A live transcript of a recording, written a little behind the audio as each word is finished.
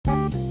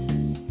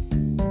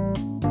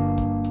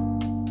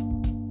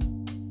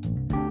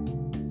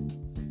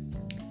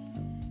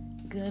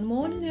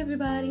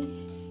everybody.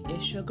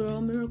 It's your girl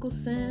Miracle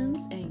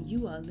Sands, and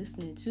you are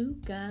listening to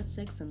God,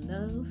 Sex, and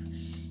Love,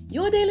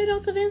 your daily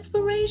dose of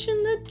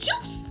inspiration, the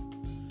juice.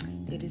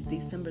 It is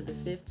December the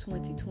 5th,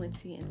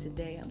 2020, and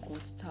today I'm going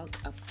to talk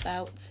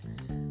about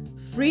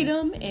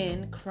freedom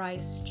in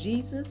Christ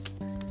Jesus.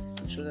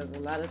 I'm sure there's a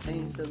lot of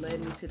things that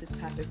led me to this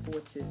topic for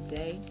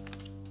today.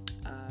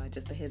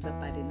 Just a heads up,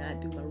 I did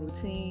not do my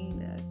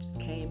routine. I just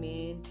came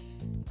in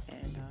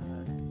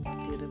and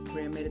did a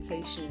prayer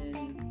meditation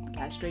and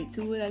got straight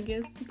to it, I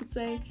guess you could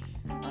say.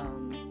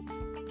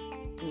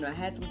 I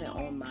had something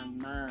on my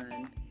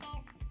mind,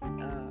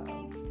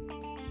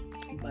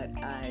 but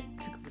I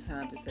took the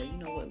time to say, you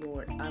know what,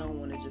 Lord, I don't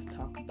want to just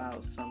talk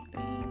about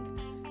something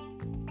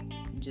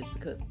just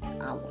because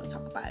I want to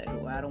talk about it,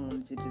 or I don't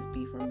want it to just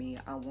be for me.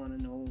 I want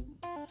to know,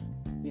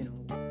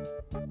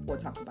 or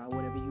talk about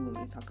whatever you want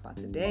me to talk about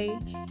today.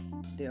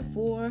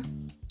 Therefore,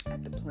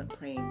 after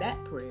praying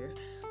that prayer,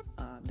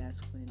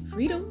 that's when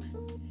freedom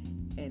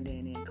and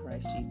then in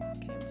Christ Jesus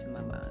came to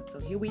my mind. So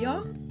here we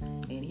are,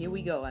 and here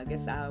we go. I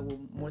guess I will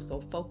more so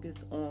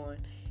focus on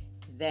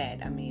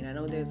that. I mean, I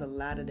know there's a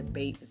lot of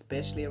debates,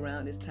 especially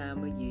around this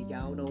time of year.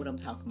 Y'all know what I'm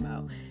talking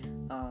about.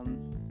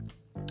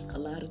 A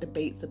lot of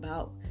debates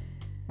about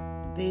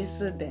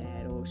this or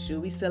that, or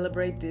should we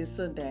celebrate this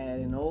or that,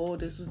 and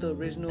this was the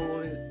original,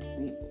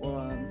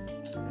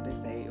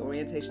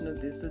 orientation of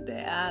this or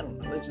that. I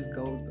don't know. It just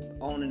goes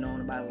on and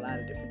on about a lot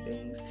of different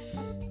things.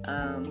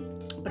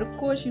 But of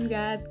course, you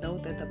guys know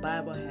that the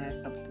Bible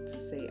has something to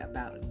say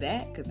about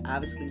that, because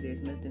obviously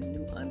there's nothing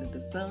new under the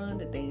sun.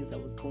 The things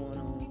that was going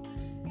on,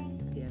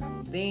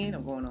 then are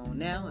going on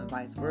now, and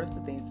vice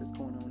versa. Things that's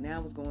going on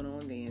now was going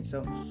on then.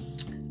 So,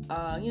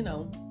 I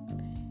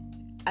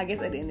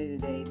guess at the end of the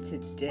day,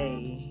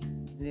 today,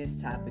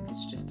 this topic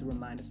is just to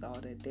remind us all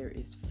that there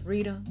is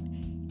freedom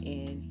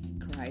in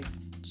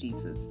Christ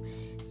Jesus.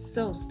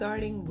 So,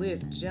 starting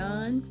with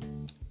John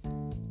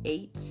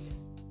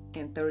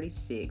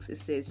 8:36, it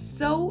says,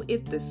 "So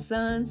if the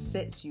Son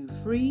sets you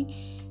free,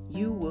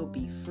 you will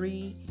be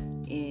free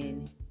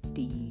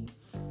indeed."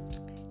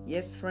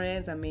 Yes,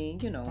 friends,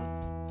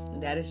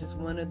 that is just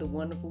one of the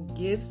wonderful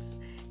gifts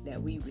that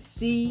we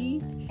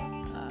received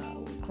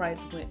when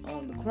Christ went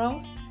on the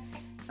cross.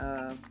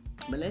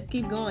 But let's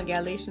keep going.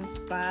 Galatians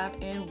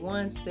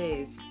 5:1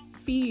 says,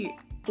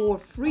 "For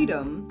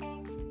freedom."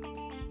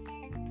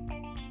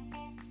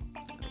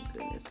 Oh,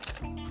 goodness.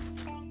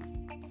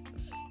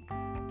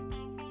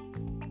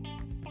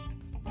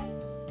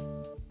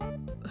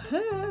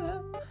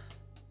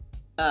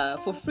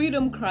 For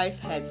freedom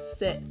Christ has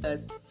set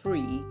us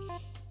free.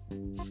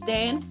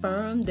 Stand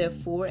firm,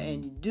 therefore,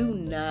 and do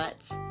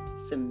not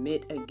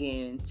submit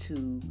again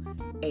to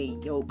a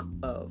yoke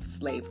of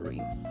slavery.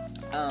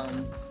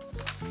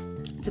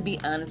 To be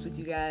honest with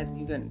you guys,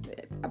 I'm going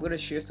to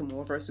share some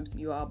more verses with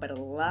you all, but a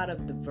lot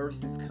of the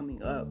verses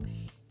coming up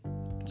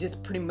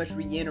just pretty much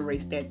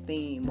reiterates that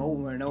theme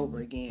over and over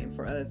again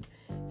for us,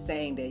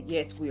 saying that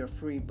yes, we are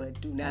free,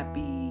 but do not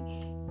be,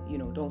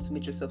 don't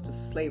submit yourself to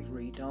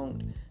slavery.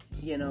 Don't,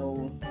 you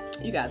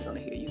guys are going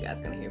to hear,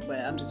 but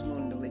I'm just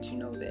wanting to let you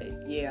know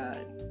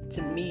that,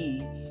 to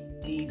me,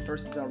 these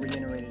verses are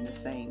reiterating the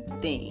same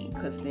thing.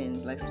 Because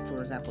then,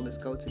 for example, let's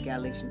go to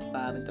Galatians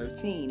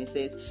 5:13. It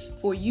says,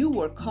 "For you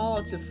were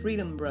called to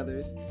freedom,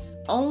 brothers.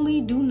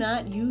 Only do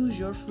not use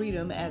your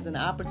freedom as an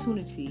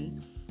opportunity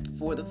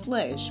for the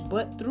flesh,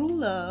 but through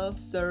love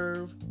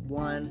serve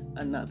one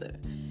another."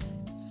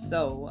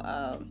 So,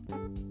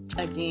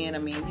 again, a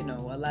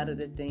lot of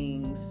the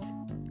things,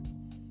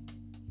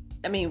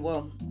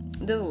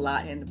 there's a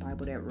lot in the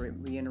Bible that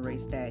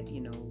reiterates that,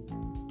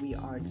 we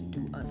are to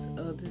do unto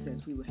others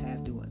as we would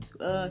have do unto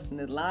us.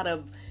 And a lot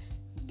of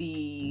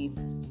the,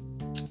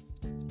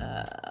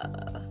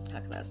 how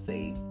can I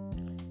say, I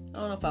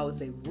don't know if I would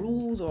say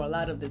rules, or a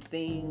lot of the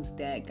things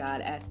that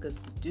God asks us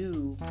to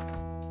do,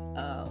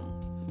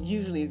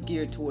 usually is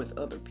geared towards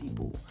other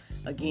people.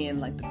 Again,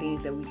 like the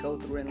things that we go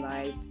through in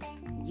life.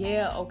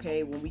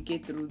 When we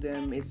get through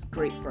them, it's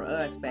great for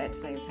us, but at the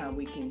same time,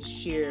 we can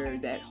share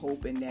that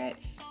hope and that,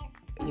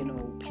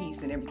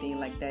 peace and everything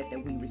like that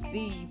we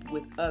receive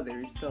with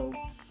others. So,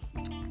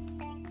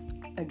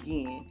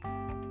 again,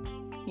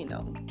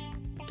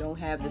 don't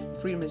have the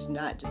freedom is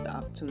not just an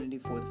opportunity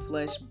for the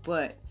flesh,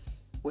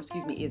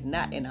 is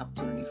not an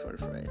opportunity for the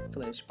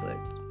flesh, but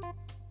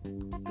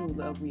through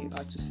love we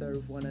are to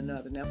serve one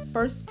another. Now,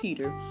 1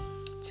 Peter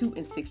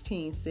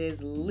 2:16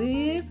 says,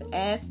 "Live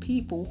as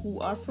people who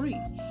are free,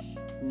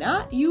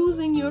 not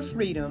using your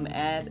freedom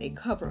as a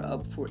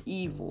cover-up for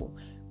evil,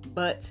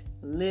 but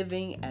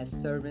living as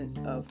servants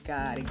of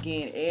God."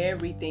 Again,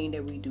 everything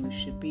that we do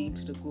should be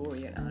to the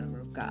glory and honor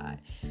of God.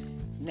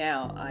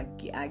 Now, I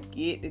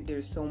get that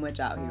there's so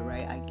much out here,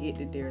 right? I get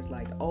that there's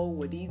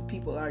these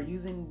people are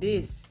using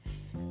this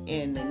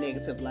in a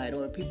negative light,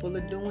 or people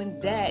are doing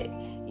that,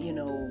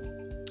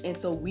 And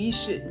so we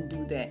shouldn't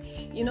do that,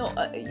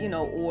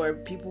 or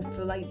people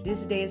feel like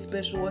this day is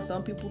special, or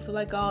some people feel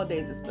like all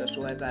days are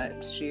special, as I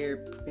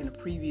shared in a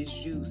previous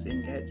juice,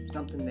 and that's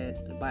something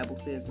that the Bible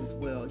says as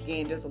well.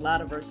 Again, there's a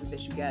lot of verses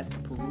that you guys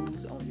can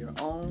peruse on your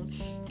own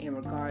in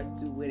regards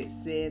to what it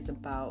says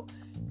about,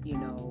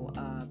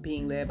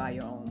 being led by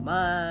your own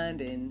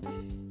mind, and,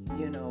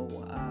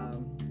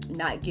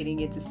 not getting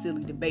into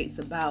silly debates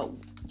about,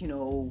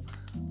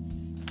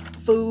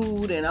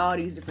 food and all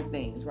these different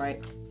things,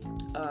 right?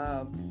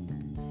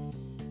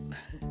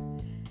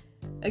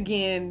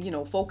 Again,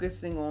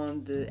 focusing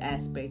on the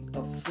aspect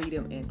of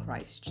freedom in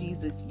Christ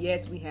Jesus.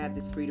 Yes, we have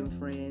this freedom,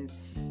 friends.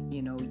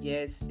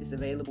 Yes, it's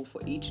available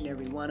for each and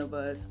every one of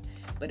us.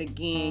 But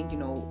again,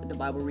 the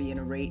Bible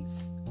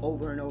reiterates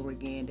over and over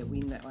again that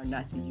we are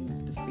not to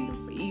use the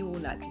freedom for evil,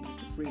 not to use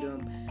the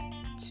freedom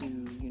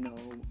to,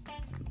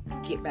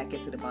 get back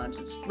into the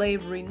bondage of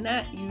slavery,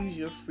 not use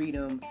your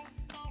freedom,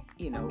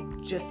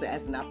 just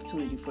as an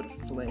opportunity for the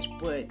flesh,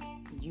 but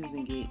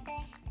using it,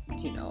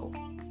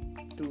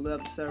 through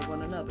love to serve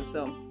one another.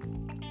 So,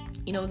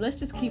 let's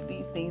just keep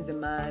these things in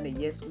mind.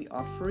 And yes, we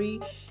are free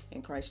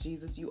in Christ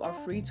Jesus. You are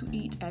free to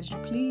eat as you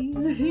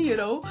please.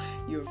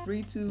 You're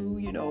free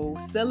to,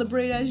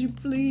 celebrate as you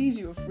please.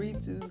 You're free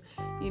to,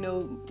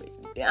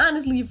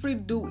 honestly, you're free to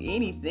do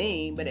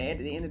anything. But at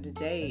the end of the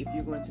day, if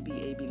you're going to be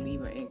a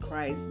believer in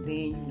Christ,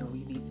 then,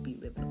 you need to be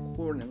living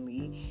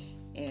accordingly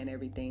and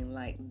everything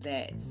like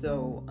that.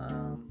 So,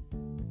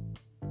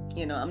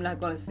 I'm not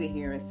going to sit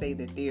here and say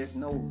that there's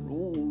no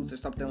rules or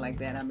something like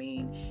that. I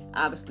mean,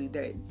 obviously,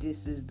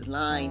 this is the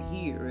line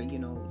here,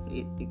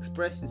 it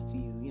expresses to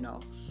you,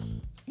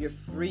 you're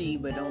free,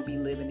 but don't be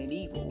living in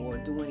evil or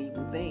doing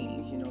evil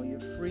things. You're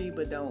free,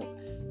 but don't,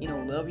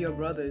 love your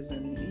brothers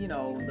and,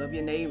 love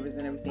your neighbors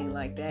and everything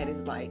like that.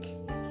 It's like,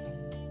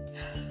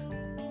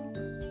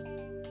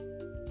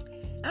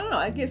 I don't know,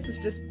 I guess it's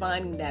just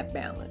finding that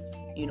balance,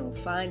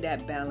 find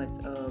that balance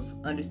of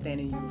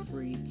understanding you're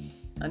free.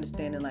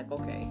 Understanding like,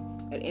 okay,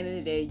 at the end of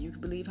the day, you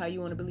can believe how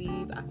you want to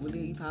believe. I can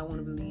believe how I want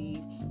to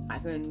believe. I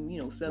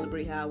can,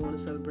 celebrate how I want to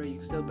celebrate. You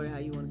can celebrate how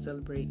you want to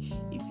celebrate.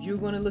 If you're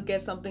going to look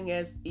at something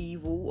as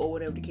evil or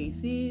whatever the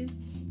case is,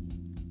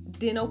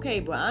 then okay,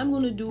 but I'm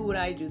going to do what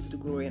I do to the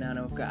glory and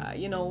honor of God,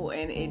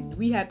 and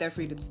we have that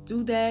freedom to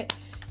do that.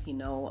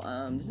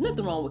 There's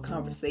nothing wrong with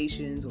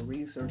conversations or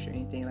research or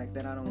anything like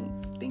that. I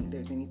don't think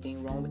there's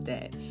anything wrong with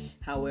that.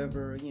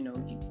 However,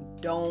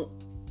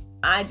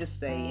 I just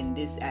say in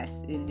this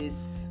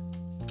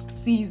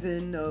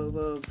season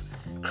of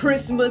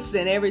Christmas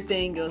and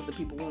everything else that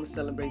people want to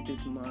celebrate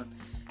this month,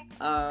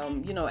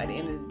 at the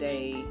end of the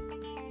day,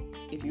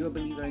 if you're a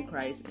believer in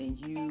Christ and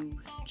you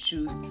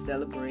choose to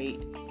celebrate,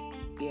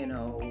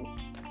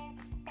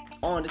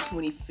 on the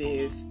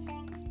 25th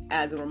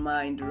as a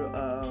reminder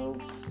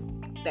of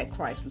that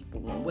Christ was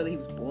born, whether he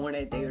was born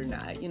that day or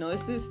not,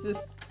 it's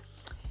just.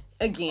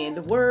 Again,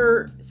 the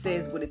word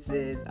says what it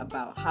says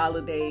about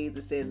holidays.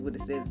 It says what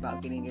it says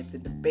about getting into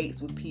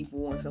debates with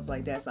people and stuff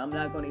like that. So I'm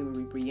not going to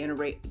even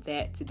reiterate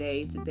that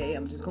today. Today,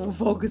 I'm just going to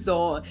focus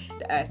on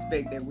the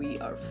aspect that we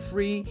are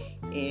free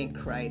in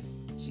Christ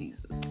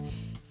Jesus.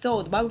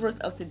 So the Bible verse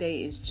of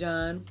today is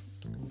John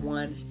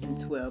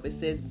 1:12. It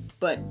says,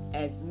 "But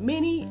as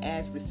many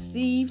as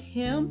received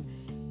him,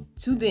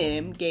 to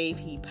them gave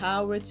he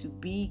power to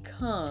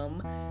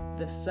become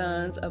the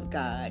sons of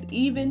God,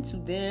 even to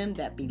them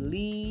that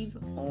believe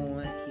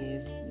on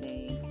his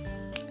name."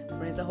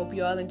 Friends, I hope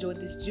you all enjoyed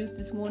this juice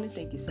this morning.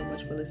 Thank you so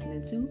much for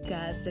listening to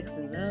God, Sex,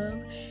 and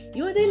Love,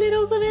 your daily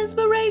dose of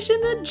inspiration,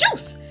 the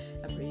juice.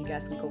 I pray you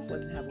guys can go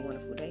forth and have a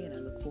wonderful day, and I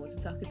look forward to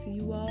talking to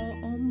you all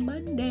on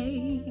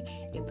Monday,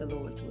 in the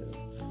Lord's will.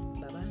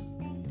 Bye-bye.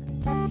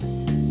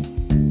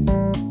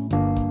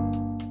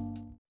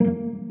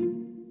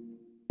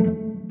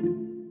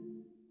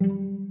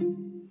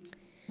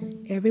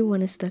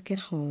 Everyone is stuck at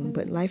home,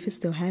 but life is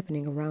still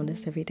happening around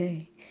us every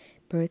day.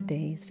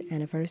 Birthdays,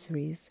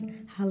 anniversaries,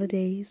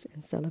 holidays,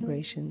 and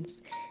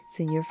celebrations.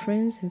 Send your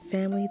friends and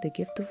family the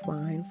gift of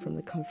wine from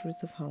the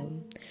comforts of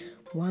home.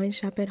 Wine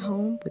shop at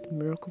home with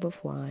Miracle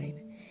of Wine.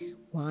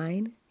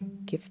 Wine,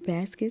 gift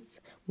baskets,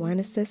 wine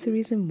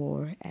accessories, and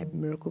more at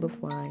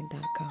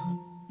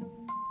miracleofwine.com.